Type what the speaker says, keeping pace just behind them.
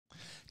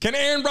Can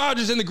Aaron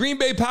Rodgers and the Green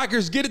Bay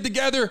Packers get it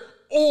together,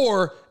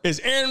 or is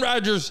Aaron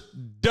Rodgers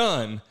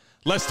done?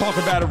 Let's talk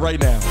about it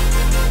right now.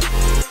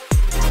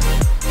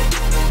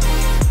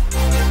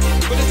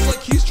 But it's like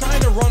he's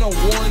trying to run a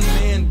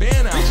one-man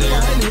band out there.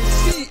 Behind his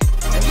seat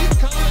and leave a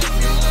comment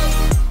below.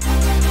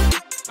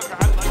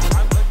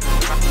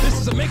 This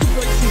is a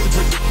make-or-break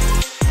season.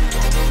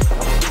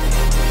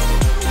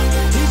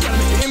 He's got to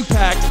make an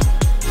impact.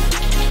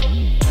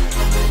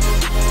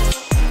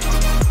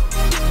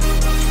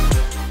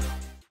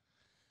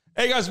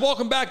 Hey guys,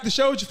 welcome back to the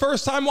show. It's your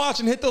first time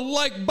watching. Hit the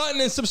like button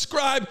and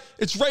subscribe.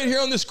 It's right here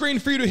on the screen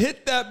for you to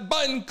hit that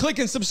button, click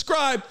and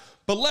subscribe.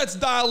 But let's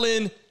dial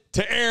in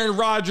to Aaron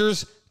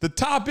Rodgers, the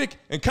topic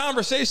and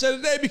conversation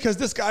of the day, because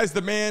this guy's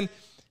the man.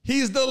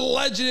 He's the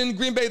legend in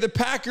Green Bay. The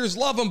Packers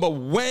love him, but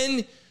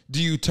when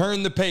do you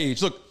turn the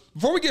page? Look,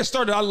 before we get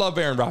started, I love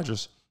Aaron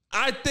Rodgers.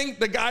 I think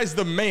the guy's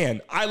the man.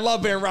 I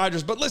love Aaron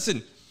Rodgers, but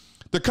listen,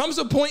 there comes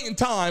a point in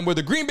time where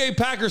the Green Bay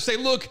Packers say,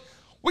 look,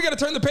 we got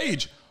to turn the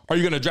page. Are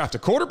you going to draft a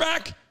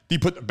quarterback? Do you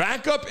put the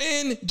backup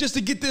in just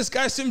to get this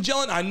guy some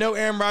gelling? I know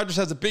Aaron Rodgers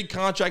has a big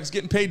contract. He's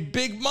getting paid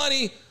big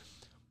money.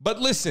 But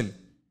listen,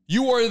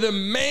 you are the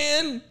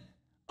man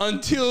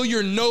until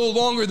you're no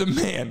longer the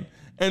man.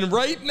 And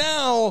right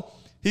now,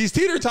 he's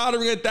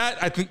teeter-tottering at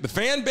that. I think the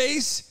fan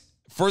base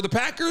for the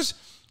Packers,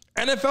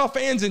 NFL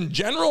fans in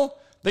general,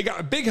 they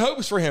got big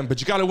hopes for him, but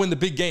you got to win the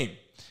big game.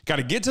 Got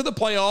to get to the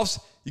playoffs.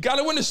 You got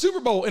to win the Super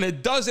Bowl, and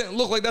it doesn't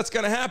look like that's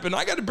going to happen.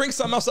 I got to bring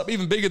something else up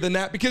even bigger than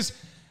that, because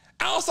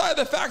outside of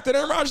the fact that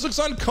Aaron Rodgers looks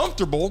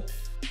uncomfortable,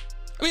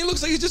 I mean, it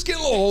looks like he's just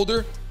getting a little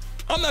older.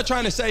 I'm not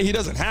trying to say he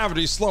doesn't have it or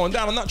he's slowing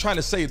down. I'm not trying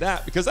to say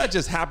that, because that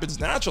just happens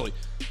naturally.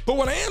 But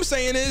what I am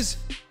saying is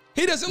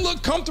he doesn't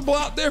look comfortable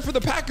out there for the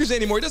Packers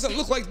anymore. He doesn't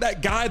look like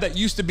that guy that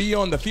used to be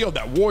on the field,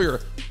 that warrior,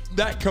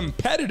 that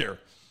competitor.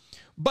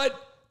 But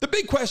the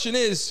big question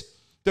is,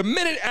 the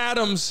minute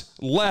Adams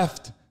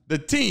left the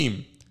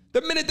team,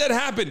 the minute that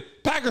happened,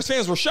 Packers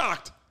fans were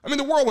shocked. I mean,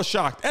 the world was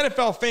shocked.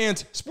 NFL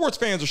fans, sports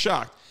fans are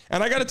shocked.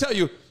 And I got to tell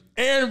you,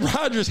 Aaron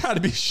Rodgers had to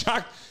be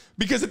shocked,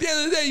 because at the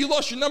end of the day, you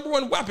lost your number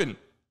one weapon.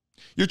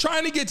 You're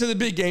trying to get to the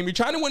big game. You're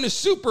trying to win the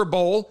Super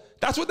Bowl.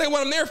 That's what they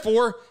want him there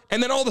for.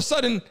 And then all of a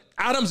sudden,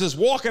 Adams is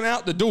walking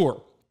out the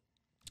door.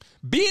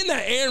 Being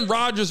that Aaron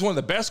Rodgers is one of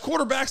the best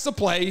quarterbacks to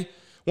play,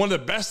 one of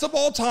the best of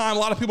all time, a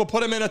lot of people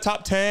put him in a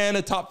top 10,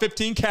 a top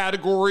 15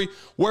 category.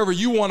 Wherever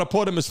you want to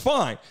put him is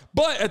fine.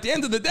 But at the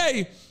end of the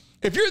day,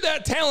 if you're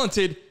that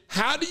talented,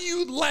 how do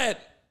you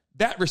let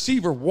that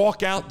receiver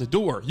walk out the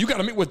door? You got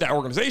to meet with that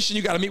organization.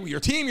 You got to meet with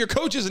your team, your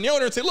coaches, and the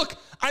owner and say, look,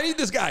 I need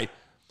this guy.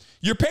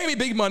 You're paying me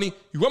big money.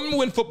 You want me to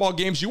win football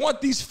games. You want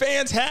these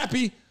fans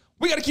happy.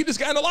 We got to keep this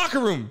guy in the locker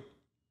room.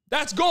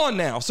 That's gone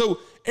now. So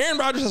Aaron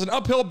Rodgers has an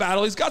uphill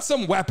battle. He's got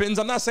some weapons.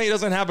 I'm not saying he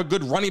doesn't have a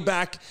good running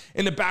back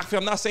in the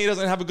backfield. I'm not saying he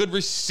doesn't have a good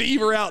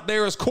receiver out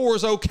there. His core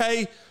is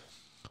okay.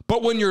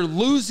 But when you're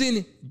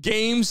losing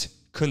games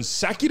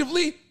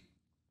consecutively,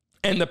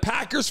 and the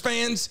Packers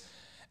fans,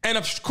 and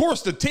of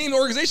course the team, the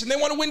organization, they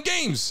want to win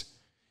games,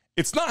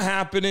 it's not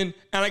happening.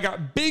 And I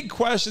got big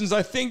questions.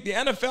 I think the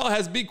NFL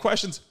has big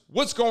questions.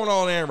 What's going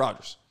on with Aaron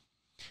Rodgers?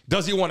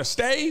 Does he want to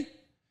stay?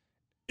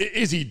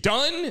 Is he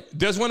done?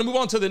 Does he want to move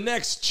on to the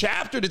next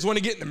chapter? Does he want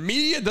to get in the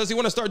media? Does he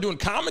want to start doing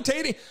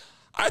commentating?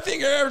 I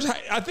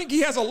think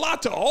he has a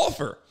lot to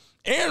offer.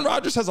 Aaron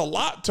Rodgers has a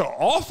lot to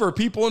offer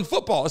people in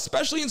football,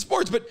 especially in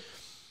sports. But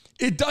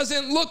it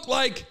doesn't look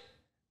like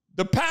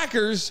the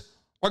Packers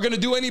are going to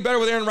do any better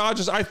with Aaron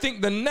Rodgers. I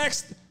think the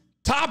next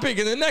topic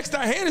and the next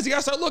at hand is you got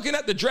to start looking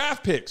at the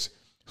draft picks.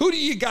 Who do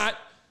you got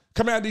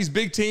coming out of these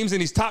big teams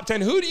in these top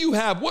 10? Who do you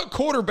have? What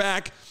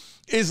quarterback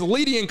is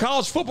leading in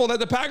college football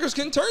that the Packers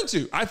can turn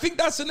to? I think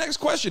that's the next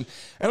question.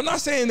 And I'm not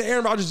saying that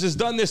Aaron Rodgers is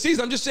done this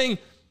season. I'm just saying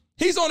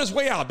he's on his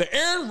way out. The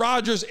Aaron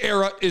Rodgers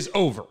era is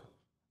over.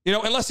 You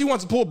know, unless he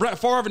wants to pull Brett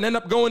Favre and end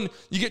up going,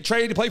 you get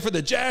traded to play for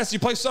the Jazz, you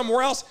play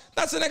somewhere else.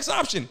 That's the next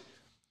option.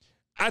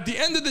 At the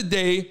end of the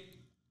day,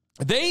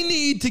 they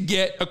need to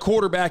get a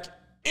quarterback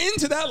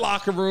into that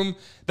locker room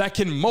that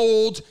can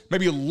mold,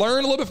 maybe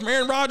learn a little bit from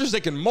Aaron Rodgers. They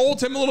can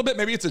mold him a little bit.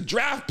 Maybe it's a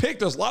draft pick.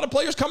 There's a lot of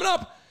players coming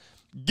up.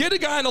 Get a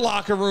guy in the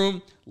locker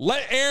room,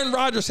 let Aaron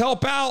Rodgers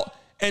help out,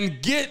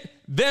 and get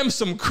them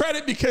some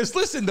credit, because,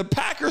 listen, the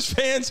Packers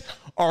fans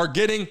are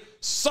getting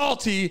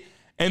salty,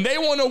 and they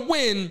want to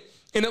win.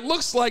 And it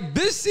looks like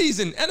this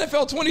season,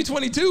 NFL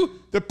 2022,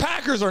 the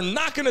Packers are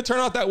not going to turn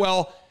out that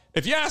well.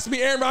 If you ask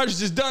me, Aaron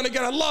Rodgers is done.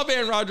 Again, I love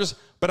Aaron Rodgers,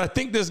 but I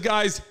think this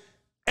guy's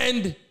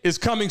end is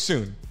coming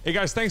soon. Hey,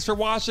 guys, thanks for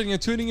watching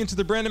and tuning into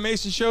the Brandon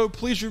Mason Show.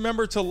 Please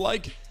remember to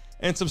like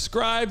and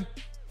subscribe.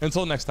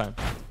 Until next time.